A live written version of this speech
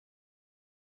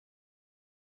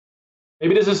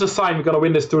Maybe this is a sign we're gonna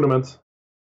win this tournament.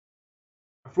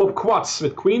 Flop quads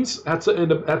with queens in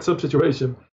the heads-up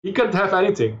situation. He can't have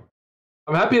anything.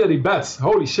 I'm happy that he bets.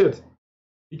 Holy shit.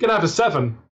 He can have a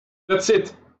 7. That's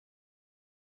it.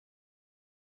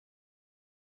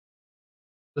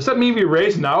 Does that mean we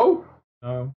raise now?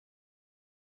 No.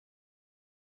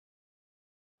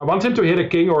 I want him to hit a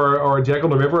king or a jack on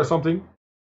the river or something.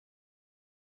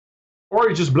 Or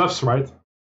he just bluffs, right?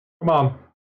 Come on.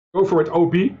 Go for it,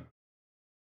 OP.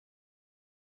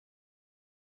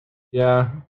 Yeah.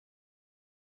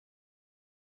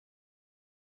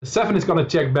 The 7 is gonna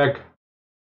check back.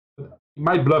 But he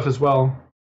might bluff as well.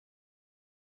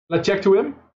 Let's check to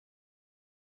him.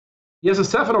 He has a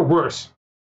 7 or worse,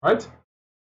 right?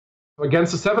 So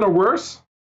against a 7 or worse,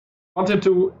 want him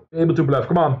to be able to bluff.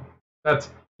 Come on. Bet.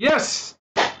 Yes!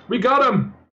 We got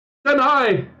him! 10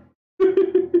 high!